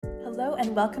Hello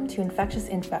and welcome to Infectious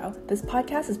Info. This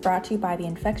podcast is brought to you by the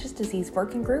Infectious Disease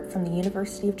Working Group from the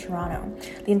University of Toronto.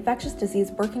 The Infectious Disease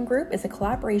Working Group is a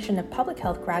collaboration of public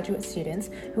health graduate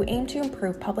students who aim to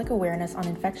improve public awareness on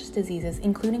infectious diseases,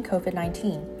 including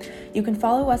COVID-19. You can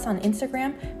follow us on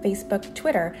Instagram, Facebook,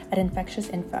 Twitter at Infectious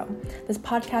Info. This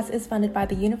podcast is funded by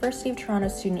the University of Toronto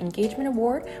Student Engagement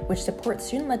Award, which supports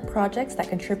student-led projects that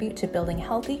contribute to building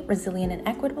healthy, resilient, and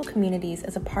equitable communities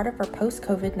as a part of our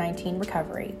post-COVID-19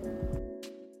 recovery.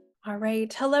 All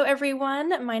right. Hello,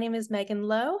 everyone. My name is Megan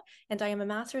Lowe, and I am a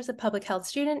Master's of Public Health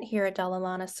student here at Dalla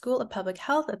Lana School of Public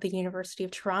Health at the University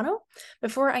of Toronto.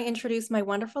 Before I introduce my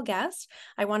wonderful guest,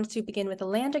 I wanted to begin with a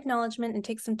land acknowledgement and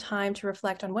take some time to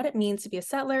reflect on what it means to be a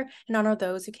settler and honor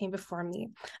those who came before me.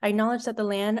 I acknowledge that the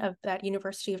land that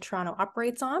University of Toronto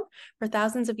operates on, for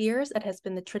thousands of years, it has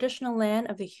been the traditional land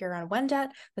of the Huron-Wendat,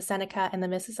 the Seneca, and the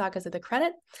Mississaugas of the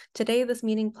Credit. Today, this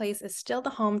meeting place is still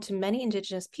the home to many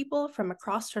Indigenous people from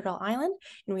across Turtle Island,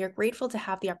 and we are grateful to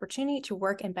have the opportunity to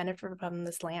work and benefit from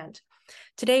this land.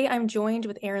 Today, I'm joined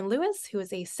with Aaron Lewis, who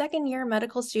is a second-year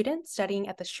medical student studying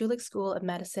at the Schulich School of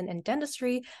Medicine and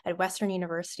Dentistry at Western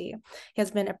University. He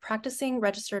has been a practicing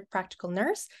registered practical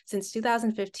nurse since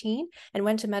 2015 and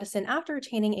went to medicine after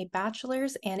attaining a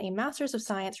bachelor's and a master's of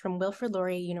science from Wilfrid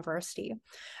Laurier University.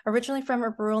 Originally from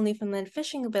a rural Newfoundland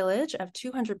fishing village of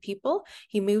 200 people,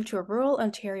 he moved to a rural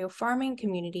Ontario farming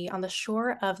community on the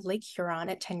shore of Lake Huron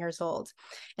at 10 years old.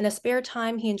 In his spare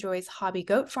time, he enjoys hobby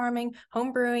goat farming,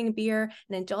 homebrewing beer,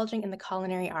 and indulging in the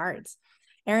culinary arts.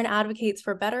 Aaron advocates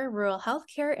for better rural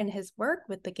healthcare in his work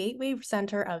with the Gateway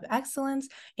Center of Excellence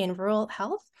in Rural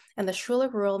Health and the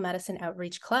Schulich Rural Medicine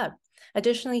Outreach Club.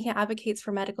 Additionally, he advocates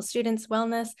for medical students'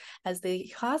 wellness as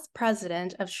the class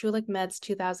president of Schulich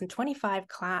Meds2025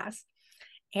 class.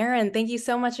 Aaron, thank you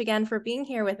so much again for being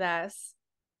here with us.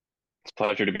 It's a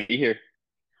pleasure to be here.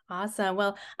 Awesome.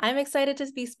 Well, I'm excited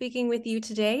to be speaking with you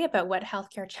today about what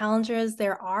healthcare challenges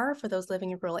there are for those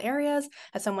living in rural areas.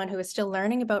 As someone who is still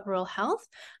learning about rural health,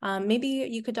 maybe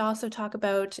you could also talk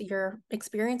about your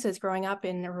experiences growing up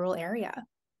in a rural area.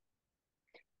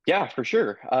 Yeah, for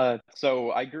sure.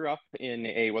 So I grew up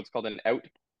in what's called an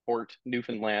outport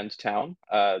Newfoundland town.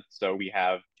 So we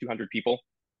have 200 people,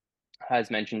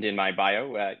 as mentioned in my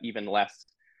bio, even less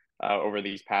over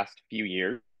these past few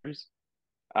years.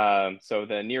 So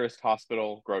the nearest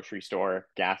hospital, grocery store,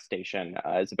 gas station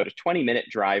is about a 20-minute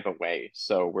drive away.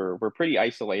 So we're pretty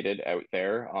isolated out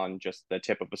there on just the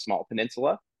tip of a small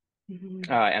peninsula.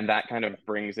 Mm-hmm. And that kind of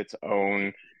brings its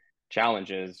own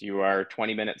challenges. You are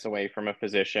 20 minutes away from a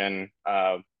physician.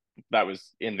 That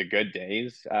was in the good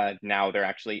days. Now there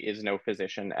actually is no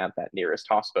physician at that nearest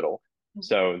hospital.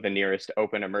 So the nearest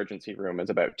open emergency room is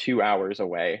about 2 hours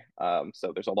away.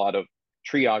 So there's a lot of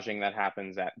triaging that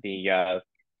happens at the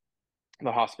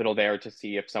hospital there to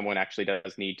see if someone actually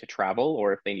does need to travel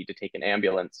or if they need to take an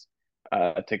ambulance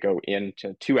to go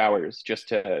into 2 hours just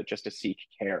to seek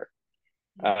care.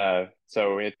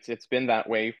 So it's been that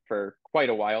way for quite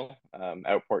a while.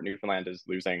 Outport Newfoundland is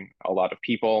losing a lot of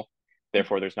people.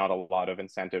 Therefore, there's not a lot of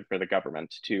incentive for the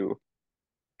government to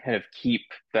kind of keep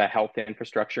the health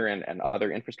infrastructure and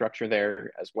other infrastructure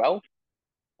there as well.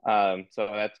 So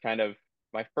that's kind of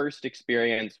my first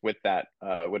experience with that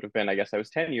would have been, I guess I was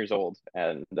 10 years old,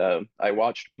 and I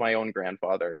watched my own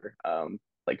grandfather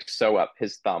like sew up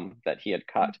his thumb that he had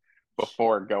cut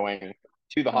before going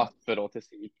to the hospital to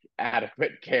seek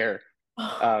adequate care.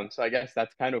 So I guess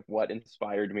that's kind of what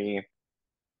inspired me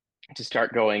to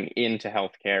start going into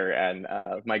healthcare. And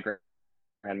my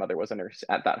grandmother was a nurse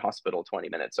at that hospital 20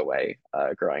 minutes away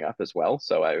growing up as well.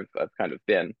 So I've kind of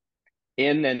been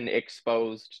in and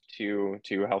exposed to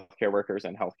healthcare workers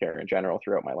and healthcare in general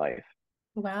throughout my life.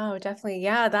 Wow, definitely.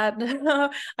 Yeah,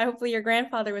 that hopefully your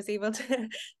grandfather was able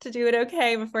to do it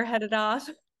okay before headed off.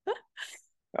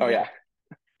 Oh yeah.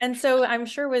 And so I'm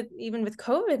sure even with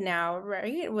COVID now,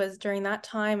 right? It was during that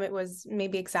time it was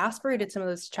maybe exacerbated some of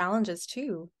those challenges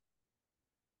too.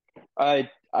 I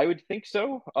would think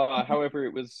so. However,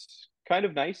 it was kind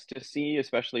of nice to see,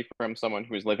 especially from someone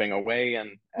who's living away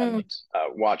and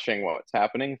watching what's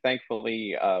happening.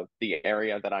 Thankfully, the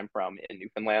area that I'm from in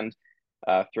Newfoundland,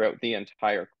 throughout the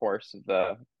entire course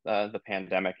of the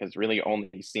pandemic, has really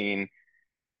only seen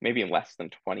maybe less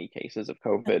than 20 cases of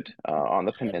COVID on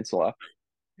the peninsula.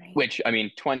 Right. Which, I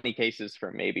mean, 20 cases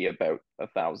for maybe about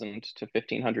 1,000 to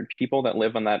 1,500 people that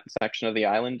live on that section of the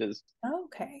island is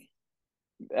Okay.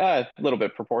 a little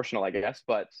bit proportional, I guess,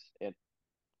 but it's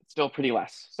still pretty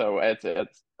less. So it's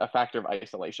a factor of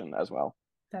isolation as well.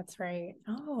 That's right.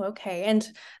 Oh, okay. And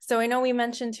so I know we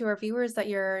mentioned to our viewers that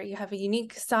you have a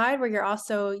unique side where you're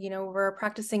also, we're a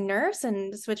practicing nurse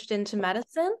and switched into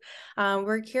medicine.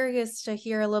 We're curious to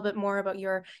hear a little bit more about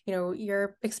your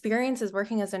experiences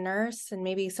working as a nurse and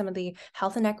maybe some of the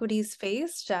health inequities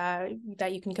faced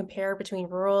that you can compare between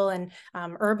rural and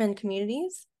urban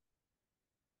communities.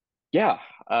 Yeah.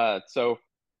 So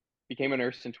became a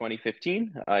nurse in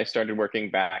 2015. I started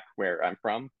working back where I'm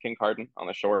from, Kincardine, on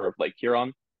the shore of Lake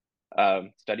Huron.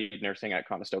 Studied nursing at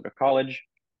Conestoga College,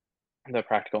 the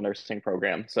practical nursing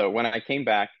program. So when I came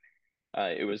back,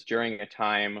 it was during a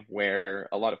time where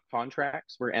a lot of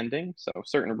contracts were ending. So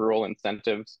certain rural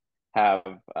incentives have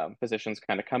physicians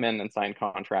kind of come in and sign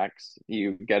contracts.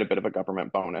 You get a bit of a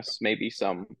government bonus, maybe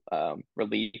some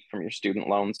relief from your student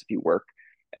loans if you work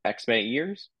X many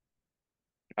years.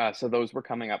 So those were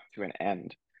coming up to an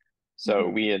end. So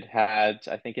Mhm. we had,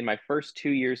 I think in my first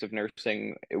 2 years of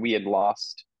nursing, we had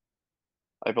lost,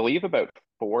 I believe, about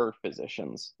four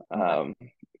physicians Wow.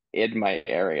 in my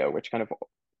area, which kind of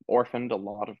orphaned a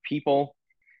lot of people.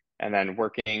 And then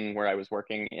working where I was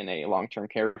working in a long-term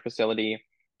care facility,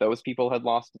 those people had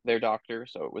lost their doctor,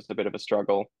 so it was a bit of a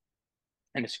struggle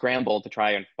and a scramble to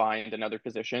try and find another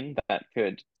physician that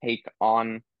could take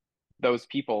on those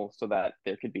people so that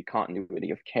there could be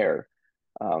continuity of care,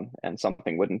 and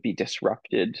something wouldn't be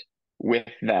disrupted with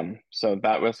them. So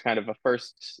that was kind of a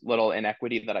first little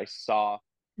inequity that I saw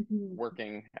Mhm.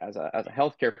 working as a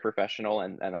healthcare professional,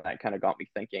 and that kind of got me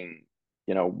thinking,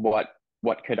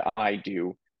 what could I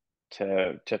do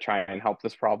to try and help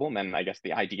this problem? And I guess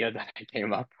the idea that I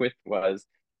came up with was,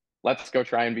 let's go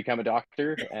try and become a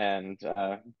doctor and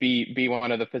be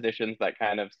one of the physicians that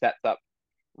kind of sets up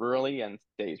rurally and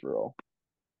stays rural.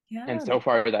 And Yeah. so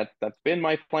far, that's been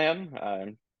my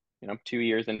plan. 2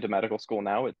 years into medical school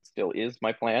now, it still is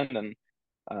my plan, and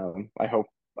I hope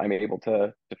I'm able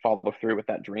to follow through with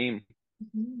that dream.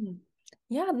 Mhm.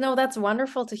 Yeah, no, that's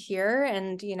wonderful to hear.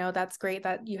 And, that's great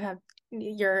that you have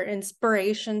your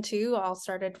inspiration too, all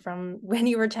started from when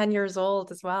you were 10 years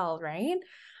old as well, right?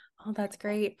 Oh, that's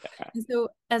great. And so,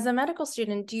 as a medical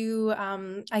student, do you,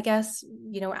 I guess,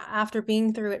 after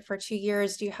being through it for 2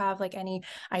 years, do you have like any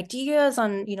ideas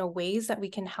on, ways that we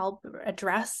can help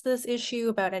address this issue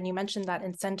about, and you mentioned that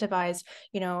incentivized,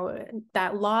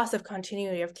 that loss of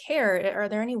continuity of care. Are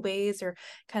there any ways or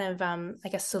kind of, I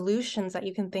guess, solutions that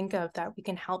you can think of that we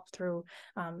can help through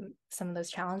some of those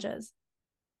challenges?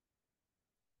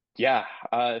 Yeah.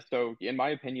 So in my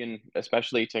opinion,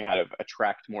 especially to kind of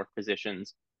attract more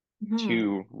physicians Mhm.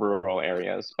 to rural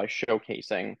areas by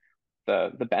showcasing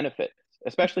the benefits,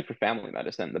 especially for family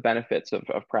medicine, the benefits of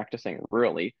practicing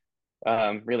rurally,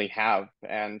 really have,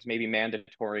 and maybe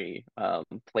mandatory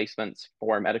placements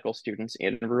for medical students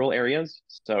in rural areas.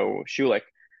 So Schulich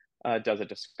does a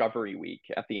discovery week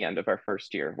at the end of our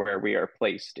first year where we are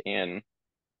placed in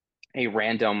a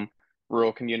random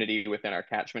rural community within our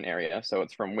catchment area. So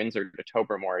it's from Windsor to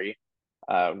Tobermory,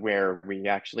 where we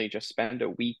actually just spend a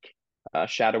week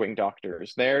shadowing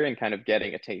doctors there and kind of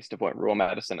getting a taste of what rural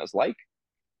medicine is like.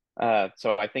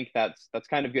 So I think that's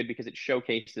kind of good because it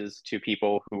showcases to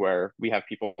people we have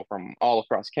people from all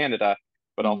across Canada,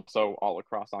 but Mhm. also all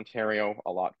across Ontario,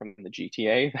 a lot from the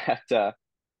GTA that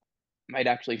might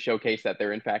actually showcase that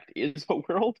there in fact is a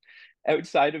world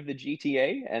outside of the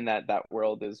GTA, and that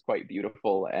world is quite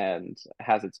beautiful and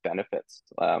has its benefits.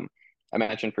 I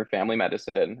mentioned for family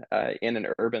medicine, in an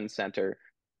urban center,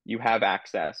 you have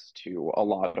access to a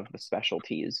lot of the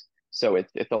specialties. So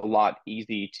it's a lot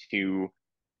easier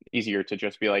to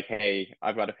just be like, hey,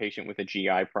 I've got a patient with a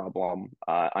GI problem.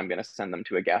 I'm going to send them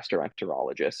to a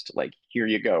gastroenterologist. Like, here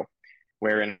you go.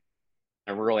 Where in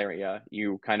a rural area,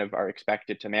 you kind of are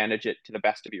expected to manage it to the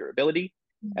best of your ability.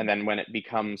 And then when it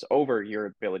becomes over your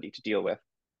ability to deal with,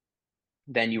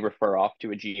 then you refer off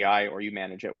to a GI or you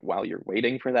manage it while you're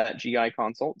waiting for that GI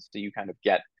consult. So you kind of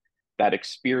get that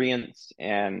experience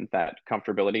and that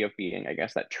comfortability of being, I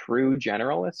guess, that true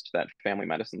generalist that family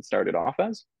medicine started off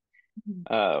as,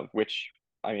 Mhm. which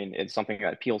I mean, it's something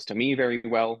that appeals to me very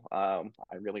well.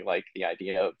 I really like the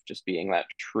idea of just being that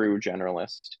true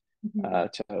generalist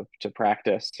Mhm. to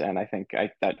practice, and I think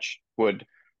that would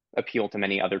appeal to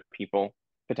many other people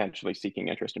potentially seeking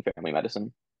interest in family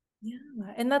medicine. Yeah,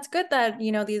 and that's good that,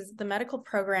 the medical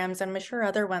programs, and I'm sure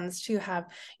other ones too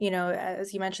have,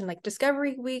 as you mentioned, like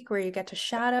Discovery Week where you get to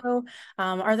shadow.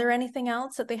 Are there anything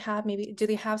else that they have? Maybe do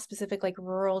they have specific like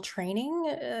rural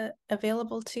training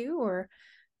available too, or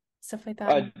stuff like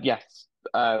that? Yes,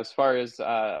 as far as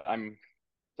I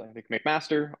think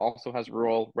McMaster also has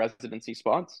rural residency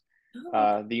spots.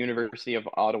 Oh, The University of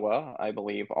Ottawa, I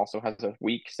believe, also has a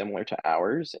week similar to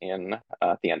ours in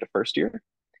at the end of first year.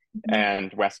 Mhm.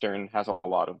 And Western has a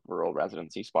lot of rural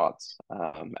residency spots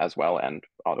as well. And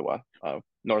Ottawa,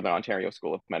 Northern Ontario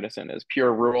School of Medicine is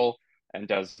pure rural and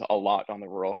does a lot on the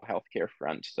rural healthcare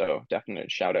front. So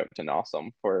definite shout out to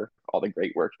NOSM for all the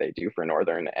great work they do for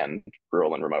Northern and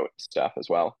rural and remote stuff as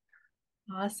well.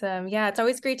 Awesome. Yeah, it's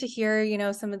always great to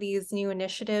hear, some of these new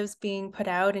initiatives being put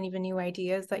out and even new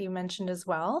ideas that you mentioned as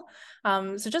well.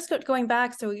 So just going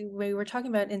back, so we were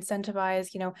talking about incentivize,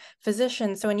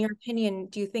 physicians. So in your opinion,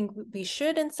 do you think we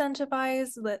should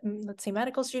incentivize, let's say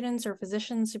medical students or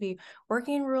physicians to be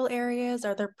working in rural areas?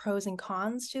 Are there pros and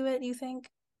cons to it, you think?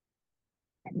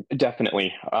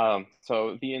 Definitely.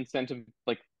 So the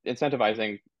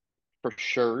incentivizing for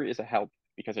sure is a help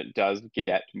because it does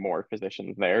get more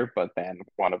physicians there. But then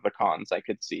one of the cons I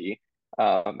could see,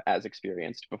 as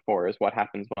experienced before, is what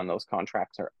happens when those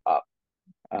contracts are up.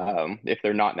 If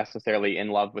they're not necessarily in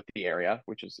love with the area,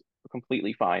 which is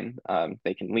completely fine,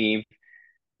 they can leave.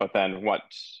 But then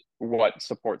what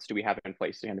supports do we have in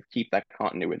place to kind of keep that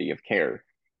continuity of care?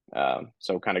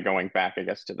 So kind of going back, I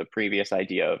guess, to the previous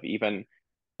idea of even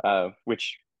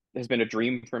which has been a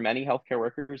dream for many healthcare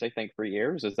workers, I think, for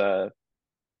years, is a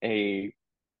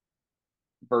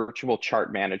virtual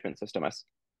chart management system.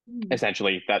 Mm.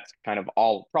 Essentially, that's kind of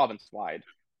all province wide.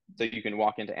 So you can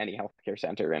walk into any healthcare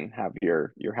center and have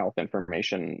your health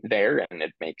information there, and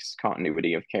it makes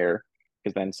continuity of care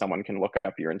because then someone can look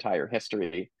up your entire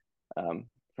history,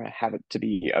 have it to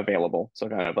be available. So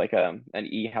kind of like an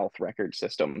e-health record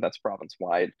system that's province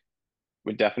wide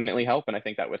would definitely help, and I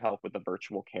think that would help with the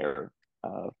virtual care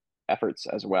uh, efforts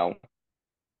as well.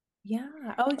 Yeah.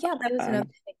 Oh, yeah. That was another Um,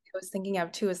 thing I was thinking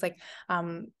of too, is like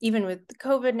even with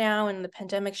COVID now and the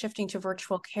pandemic shifting to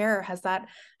virtual care, has that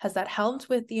helped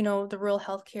with, the rural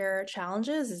healthcare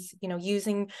challenges? Is,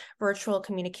 using virtual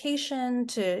communication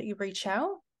to reach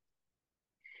out?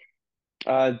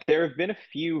 there have been a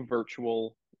few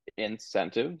virtual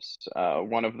incentives.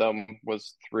 One of them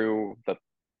was through the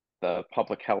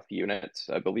public health units,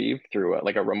 I believe, through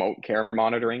like a remote care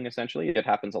monitoring. Essentially, it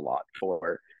happens a lot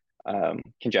for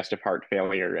congestive heart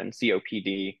failure and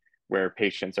COPD, where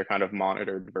patients are kind of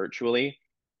monitored virtually.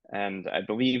 And I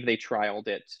believe they trialed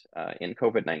it in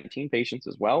COVID-19 patients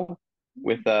as well,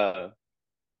 with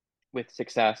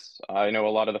success. I know a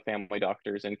lot of the family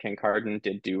doctors in Kincardine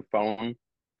did do phone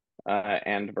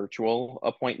and virtual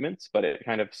appointments, but it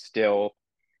kind of still,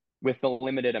 with the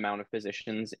limited amount of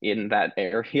physicians in that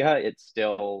area, it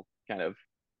still kind of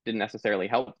didn't necessarily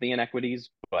help the inequities,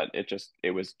 but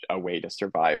it was a way to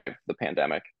survive the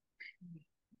pandemic.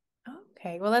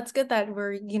 Okay, well, that's good that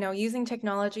we're, using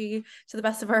technology to the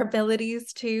best of our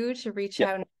abilities too, to reach Yeah,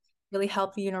 out and really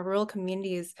help, rural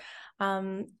communities.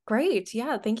 Great.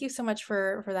 Yeah, thank you so much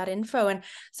for that info. And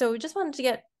so we just wanted to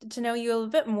get to know you a little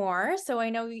bit more. So I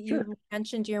know sure. you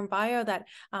mentioned in your bio that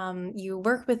you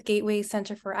work with Gateway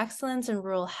Center for Excellence in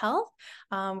Rural Health.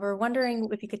 We're wondering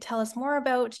if you could tell us more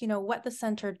about, what the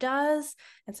center does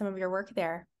and some of your work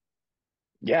there.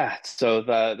 Yeah, so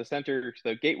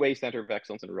the Gateway Center of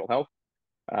Excellence in Rural Health,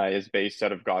 is based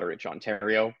out of Goderich,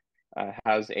 Ontario.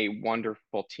 Has a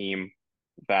wonderful team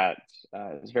that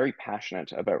is very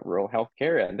passionate about rural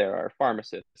healthcare, and there are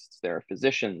pharmacists, there are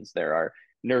physicians, there are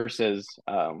nurses,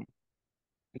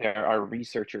 there are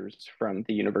researchers from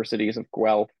the universities of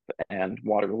Guelph and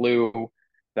Waterloo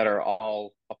that are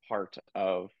all a part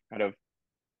of kind of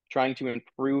trying to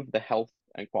improve the health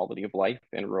and quality of life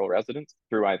in rural residents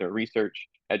through either research,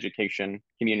 education,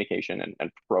 communication,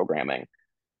 and programming.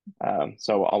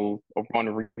 So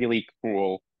one really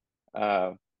cool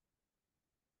uh,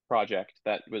 project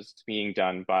that was being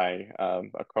done by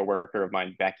a coworker of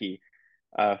mine, Becky,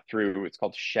 through it's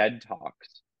called Shed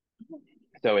Talks.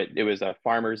 So it was a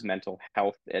farmers' mental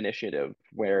health initiative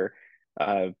where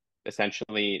uh,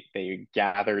 essentially they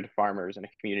gathered farmers in a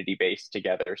community base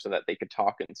together so that they could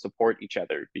talk and support each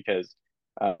other because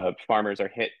farmers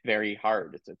are hit very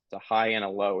hard. It's a high and a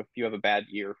low. If you have a bad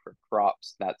year for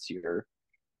crops, that's your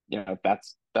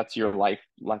life,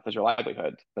 that's your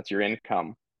livelihood, that's your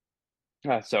income.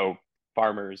 So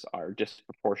farmers are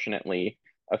disproportionately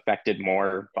affected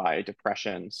more by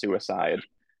depression, suicide.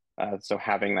 So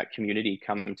having that community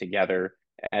come together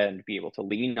and be able to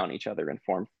lean on each other and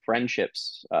form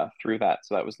friendships through that.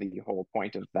 So that was the whole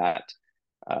point of that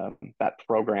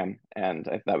program, and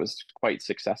that was quite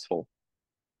successful.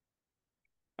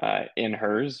 In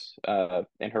her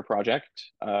project,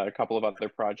 a couple of other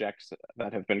projects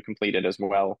that have been completed as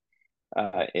well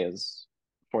is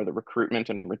for the recruitment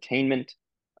and retainment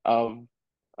of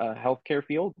healthcare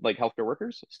field, like healthcare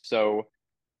workers. So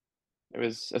it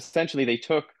was essentially they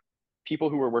took people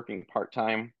who were working part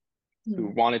time who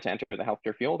Hmm. wanted to enter the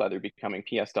healthcare field, either becoming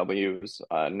PSWs,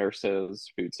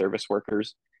 nurses, food service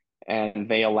workers, and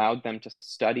they allowed them to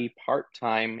study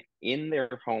part-time in their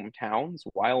hometowns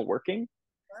while working,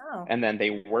 Wow. and then they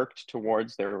worked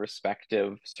towards their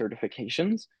respective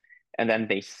certifications, and then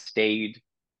they stayed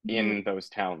Mhm. in those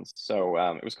towns. So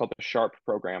it was called the SHARP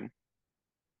program,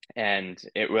 and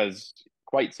it was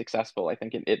quite successful. I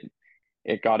think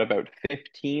it got about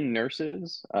 15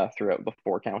 nurses throughout the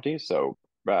four counties, so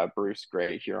Bruce,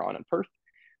 Grey, Huron, and Perth,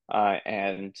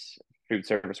 and food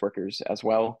service workers as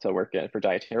well to work for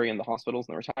dietary in the hospitals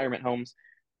and the retirement homes.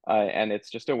 And it's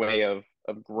just a way of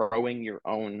growing your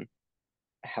own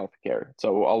healthcare.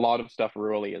 So a lot of stuff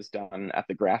rurally is done at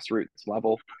the grassroots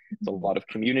level. It's a lot of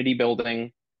community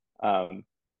building. Um,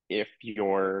 if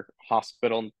your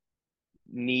hospital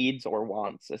needs or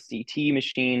wants a CT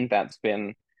machine, that's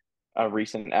been a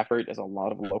recent effort, as a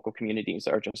lot of local communities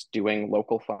are just doing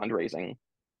local fundraising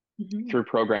Mhm. through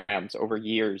programs over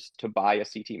years to buy a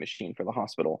CT machine for the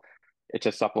hospital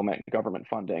to supplement government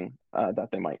funding that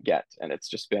they might get. And it's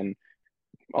just been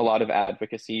a lot of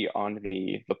advocacy on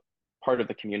the part of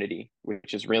the community,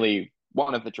 which is really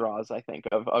one of the draws, I think,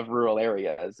 of rural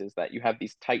areas, is that you have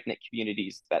these tight-knit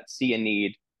communities that see a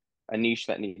need, a niche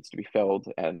that needs to be filled,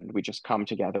 and we just come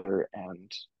together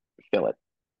and fill it.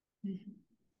 Mhm.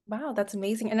 Wow, that's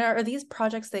amazing. And are these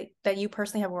projects that you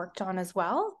personally have worked on as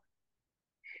well?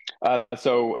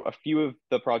 So a few of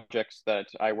the projects that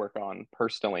I work on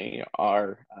personally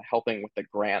are helping with the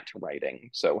grant writing.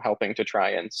 So helping to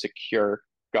try and secure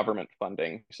government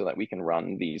funding so that we can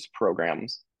run these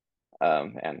programs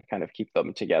and kind of keep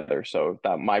them together. So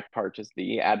that my part is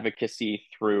the advocacy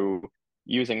through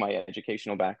using my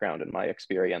educational background and my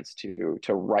experience to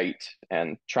write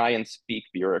and try and speak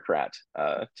bureaucrat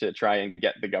to try and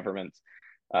get the government,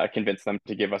 convince them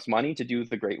to give us money to do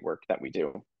the great work that we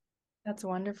do. That's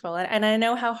wonderful. And I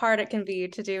know how hard it can be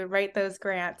to write those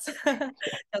grants,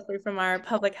 especially from our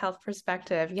public health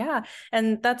perspective. Yeah.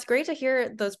 And that's great to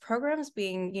hear those programs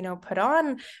being, put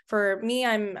on. For me,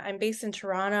 I'm based in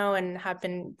Toronto and have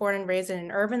been born and raised in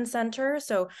an urban center.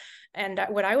 So, and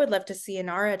what I would love to see in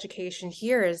our education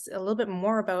here is a little bit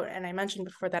more about, and I mentioned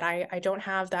before that I don't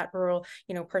have that rural,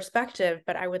 perspective,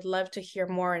 but I would love to hear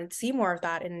more and see more of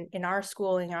that in our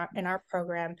school, in our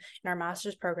program, in our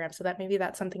master's program. So that maybe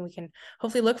that's something we can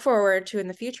hopefully look forward to in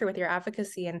the future with your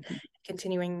advocacy and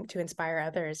continuing to inspire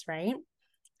others, right?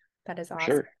 That is awesome.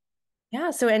 Sure.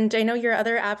 Yeah. So, and I know your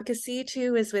other advocacy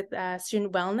too is with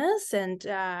student wellness. And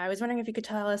I was wondering if you could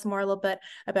tell us more a little bit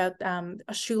about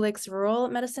a Schulich's rural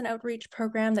medicine outreach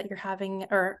program that you're having,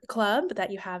 or club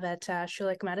that you have at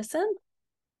Schulich Medicine.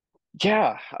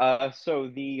 Yeah. So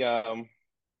the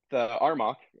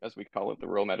RMOC, as we call it, the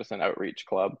Rural Medicine Outreach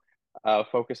Club,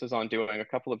 focuses on doing a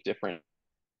couple of different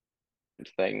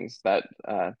things that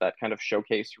kind of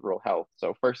showcase rural health.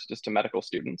 So first is to medical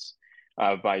students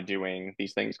by doing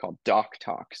these things called doc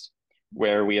talks,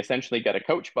 where we essentially get a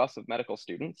coach bus of medical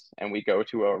students and we go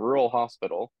to a rural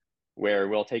hospital where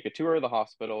we'll take a tour of the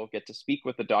hospital, get to speak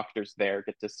with the doctors there,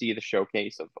 get to see the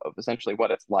showcase of essentially what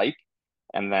it's like.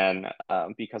 And then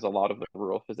because a lot of the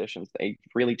rural physicians, they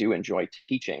really do enjoy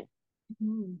teaching,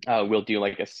 Mhm. we'll do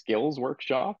like a skills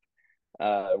workshop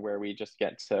where we just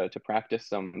get to practice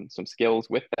some skills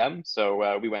with them.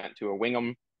 So we went to a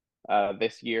Wingham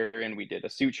this year and we did a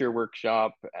suture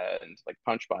workshop and like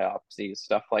punch biopsies,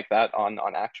 stuff like that on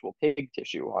actual pig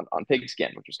tissue, on pig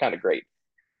skin, which was kind of great.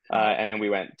 Wow. And we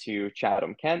went to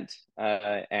Chatham, Kent,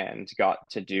 and got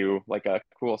to do like a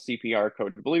cool CPR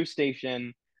code blue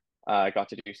station. Got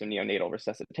to do some neonatal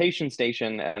resuscitation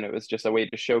station, and it was just a way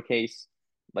to showcase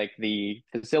like the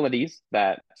facilities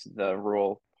that the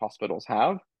rural hospitals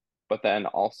have, but then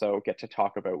also get to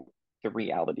talk about the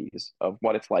realities of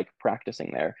what it's like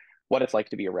practicing there, what it's like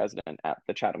to be a resident at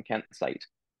the Chatham Kent site,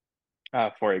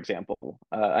 for example.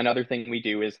 Another thing we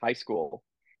do is high school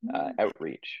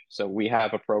outreach. So we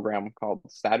have a program called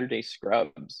Saturday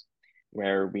Scrubs,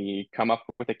 where we come up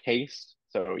with a case,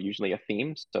 so usually a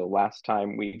theme. So last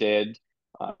time we did,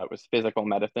 it was physical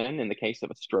medicine in the case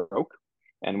of a stroke,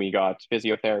 and we got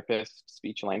physiotherapists,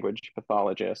 speech language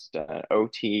pathologist,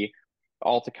 OT,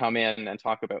 all to come in and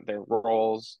talk about their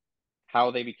roles,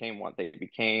 how they became what they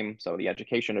became, so the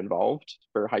education involved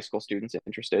for high school students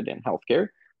interested in healthcare,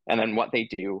 and then what they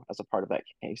do as a part of that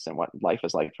case and what life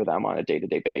is like for them on a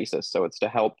day-to-day basis. So it's to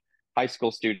help high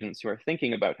school students who are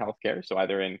thinking about healthcare. So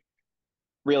either in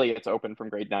really it's open from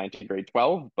grade 9 to grade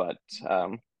 12, but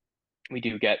we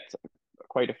do get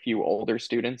quite a few older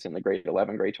students in the grade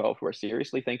 11, grade 12 who are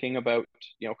seriously thinking about,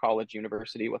 college,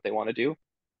 university, what they want to do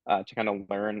to kind of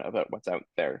learn about what's out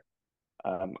there.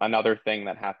 Another thing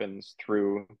that happens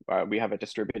through, we have a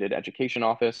distributed education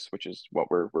office, which is what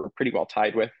we're pretty well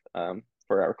tied with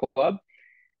for our club.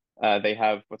 They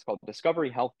have what's called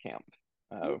Discovery Health Camp,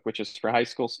 which is for high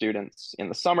school students in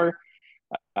the summer.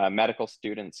 Medical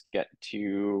students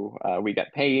we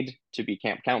get paid to be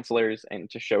camp counselors and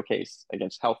to showcase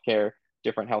against healthcare,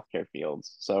 different healthcare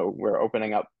fields. So we're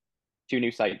opening up 2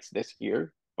 new sites this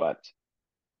year, but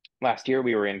last year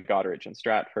we were in Goderich and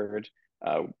Stratford,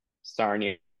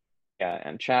 Sarnia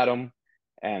and Chatham,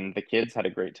 and the kids had a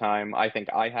great time. I think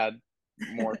I had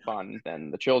more fun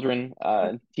than the children,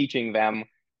 teaching them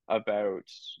about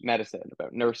medicine,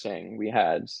 about nursing. We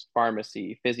had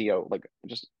pharmacy, physio, like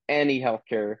just any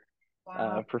healthcare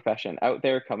Wow. profession out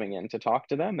there coming in to talk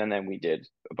to them. And then we did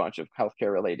a bunch of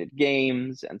healthcare related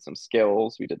games and some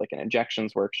skills. We did like an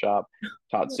injections workshop,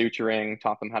 taught suturing,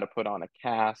 taught them how to put on a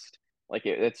cast. Like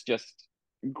it's just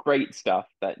great stuff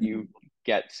that you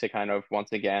get to kind of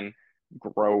once again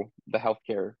grow the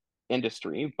healthcare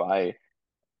industry by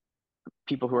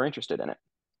people who are interested in it.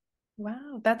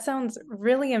 Wow, that sounds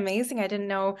really amazing. I didn't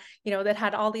know, that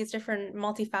had all these different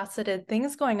multifaceted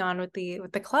things going on with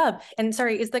the club. And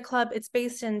sorry, is the club, it's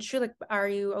based in Schulich. Are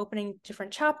you opening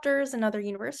different chapters in other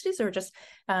universities or just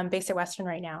based at Western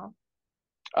right now?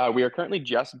 We are currently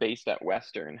just based at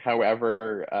Western.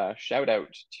 However, shout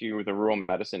out to the Rural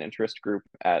Medicine Interest Group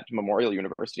at Memorial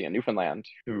University in Newfoundland,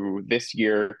 who this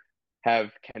year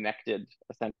have connected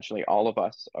essentially all of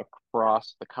us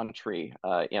across the country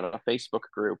in a Facebook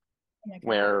group Oh my God.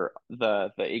 where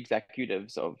the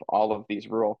executives of all of these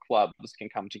rural clubs can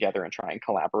come together and try and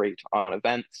collaborate on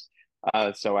events.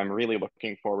 So I'm really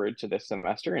looking forward to this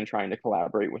semester and trying to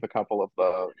collaborate with a couple of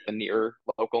the near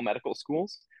local medical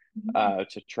schools Mhm.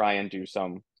 to try and do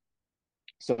some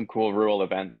cool rural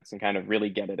events and kind of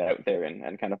really get it out there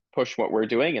and kind of push what we're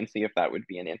doing and see if that would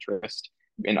be an interest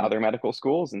in Mhm. other medical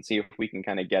schools and see if we can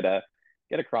kind of get a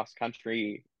cross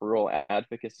country rural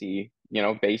advocacy,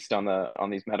 based on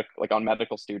these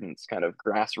medical students kind of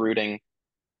grassrooting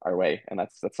our way. And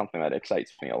that's something that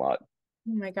excites me a lot.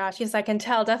 Oh my gosh, yes, I can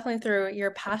tell definitely through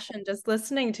your passion just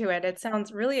listening to it. It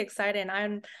sounds really exciting.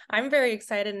 I'm very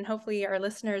excited, and hopefully our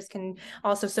listeners can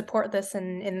also support this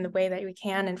in the way that we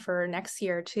can and for next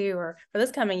year too, or for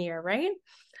this coming year, right?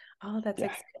 Oh, that's Yeah.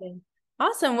 exciting.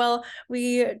 Awesome. Well,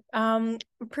 we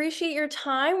appreciate your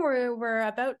time. We're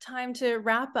about time to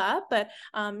wrap up, but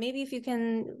maybe if you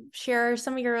can share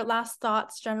some of your last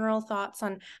thoughts, general thoughts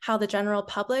on how the general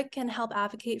public can help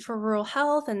advocate for rural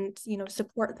health and,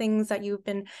 support things that you've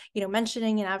been,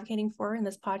 mentioning and advocating for in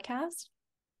this podcast.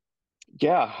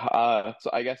 Yeah. So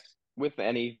I guess with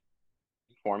any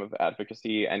form of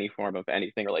advocacy, any form of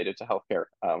anything related to healthcare,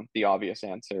 the obvious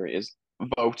answer is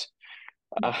vote.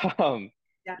 Um,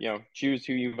 Yeah. choose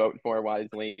who you vote for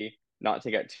wisely, not to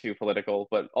get too political,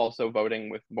 but also voting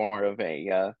with more of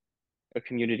a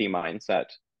community mindset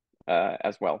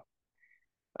as well.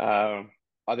 Uh,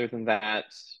 Other than that,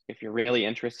 if you're really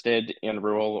interested in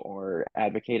rural or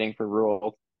advocating for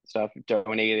rural stuff,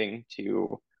 donating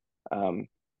to um,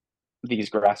 these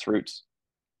grassroots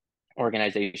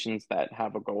organizations that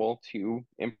have a goal to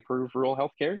improve rural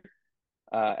healthcare,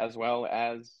 as well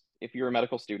as if you're a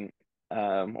medical student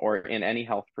or in any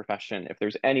health profession, if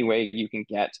there's any way you can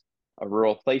get a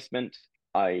rural placement,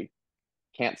 I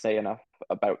can't say enough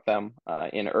about them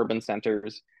in urban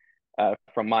centers.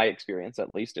 From my experience,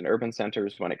 at least in urban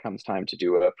centers, when it comes time to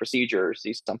do a procedure,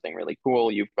 see something really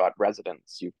cool, you've got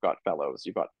residents, you've got fellows,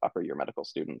 you've got upper year medical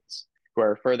students who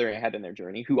are further ahead in their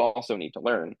journey who also need to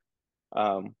learn,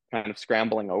 kind of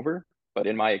scrambling over. But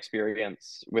in my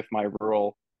experience with my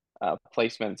rural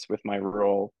placements, with my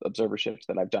rural observerships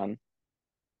that I've done,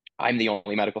 I'm the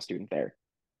only medical student there.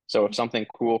 So if something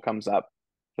cool comes up,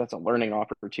 that's a learning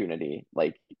opportunity,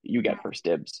 like you get first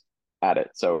dibs at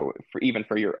it. So even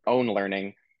for your own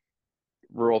learning,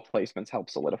 rural placements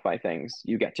help solidify things.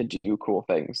 You get to do cool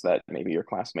things that maybe your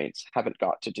classmates haven't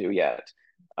got to do yet.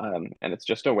 And it's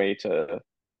just a way to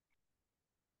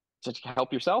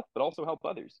help yourself, but also help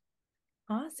others.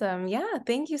 Awesome. Yeah,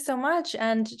 thank you so much.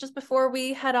 And just before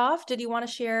we head off, did you want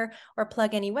to share or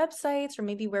plug any websites or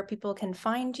maybe where people can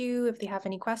find you if they have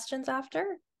any questions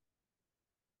after?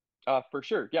 For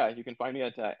sure. Yeah, you can find me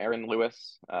at Aaron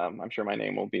Lewis. I'm sure my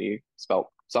name will be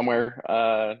spelt somewhere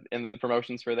in the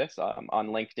promotions for this on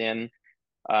LinkedIn,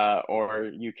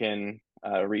 or you can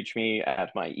reach me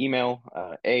at my email,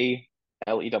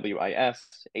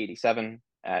 alewis87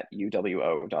 at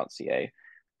uwo.ca.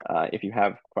 If you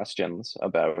have questions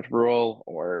about rural,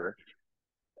 or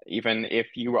even if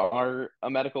you are a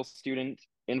medical student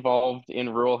involved in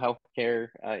rural healthcare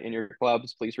in your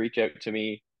clubs, please reach out to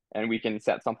me and we can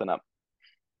set something up.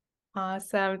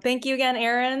 Awesome. Thank you again,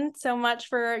 Erin, so much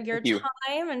for your Thank you.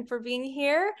 time and for being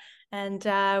here. And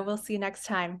we'll see you next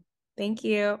time. Thank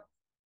you.